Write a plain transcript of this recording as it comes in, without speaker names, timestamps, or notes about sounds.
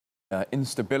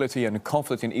Instability and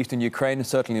conflict in eastern Ukraine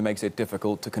certainly makes it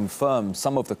difficult to confirm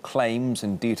some of the claims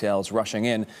and details rushing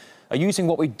in. Using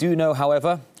what we do know,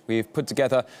 however, we've put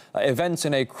together events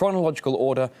in a chronological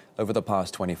order over the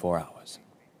past 24 hours.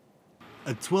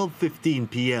 At 12:15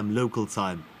 p.m. local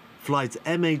time, flight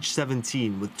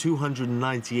MH17 with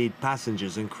 298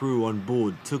 passengers and crew on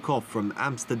board took off from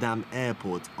Amsterdam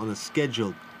airport on a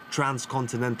scheduled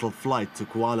transcontinental flight to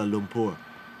Kuala Lumpur.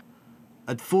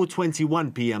 At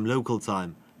 4:21 p.m. local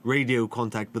time, radio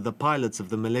contact with the pilots of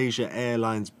the Malaysia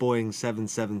Airlines Boeing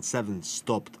 777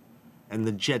 stopped, and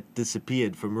the jet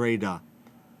disappeared from radar.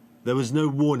 There was no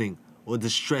warning or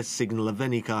distress signal of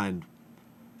any kind.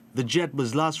 The jet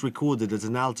was last recorded at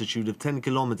an altitude of 10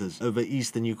 kilometers over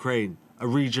eastern Ukraine, a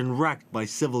region racked by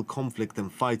civil conflict and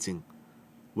fighting.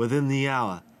 Within the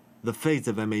hour, the fate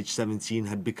of MH17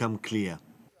 had become clear.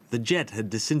 The jet had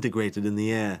disintegrated in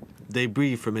the air,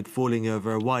 debris from it falling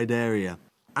over a wide area.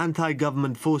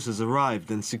 Anti-government forces arrived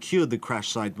and secured the crash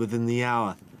site within the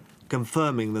hour,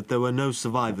 confirming that there were no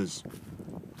survivors.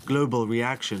 Global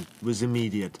reaction was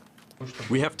immediate.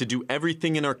 We have to do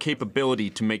everything in our capability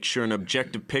to make sure an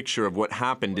objective picture of what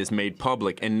happened is made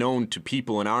public and known to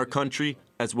people in our country,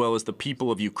 as well as the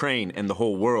people of Ukraine and the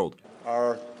whole world.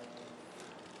 Our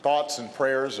thoughts and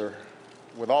prayers are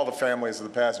with all the families of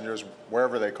the passengers,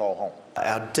 wherever they call home.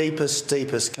 Our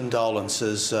deepest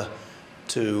condolences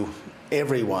to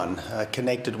everyone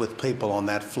connected with people on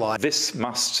that flight. This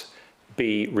must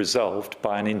be resolved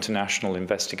by an international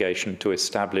investigation to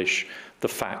establish the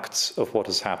facts of what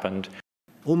has happened.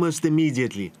 Almost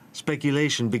immediately,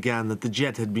 speculation began that the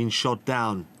jet had been shot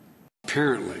down.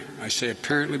 Apparently, I say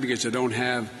apparently because I don't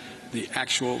have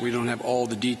we don't have all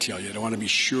the detail yet. I want to be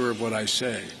sure of what I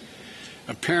say.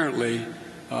 Apparently,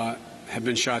 have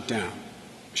been shot down.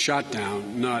 Shot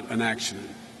down, not an accident.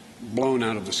 Blown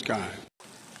out of the sky.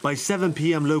 By 7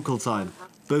 p.m. local time,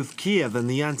 both Kiev and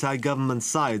the anti-government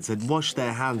sides had washed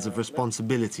their hands of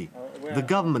responsibility. The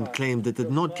government claimed it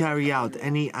did not carry out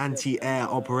any anti-air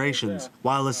operations,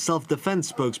 while a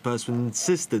self-defense spokesperson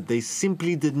insisted they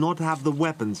simply did not have the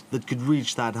weapons that could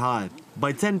reach that high.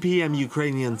 By 10 p.m.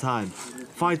 Ukrainian time,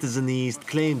 fighters in the east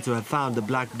claimed to have found a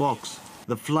black box,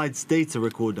 the flight's data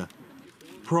recorder,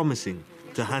 promising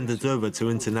to hand it over to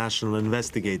international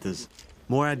investigators.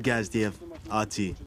 Morad Gazdiev, RT.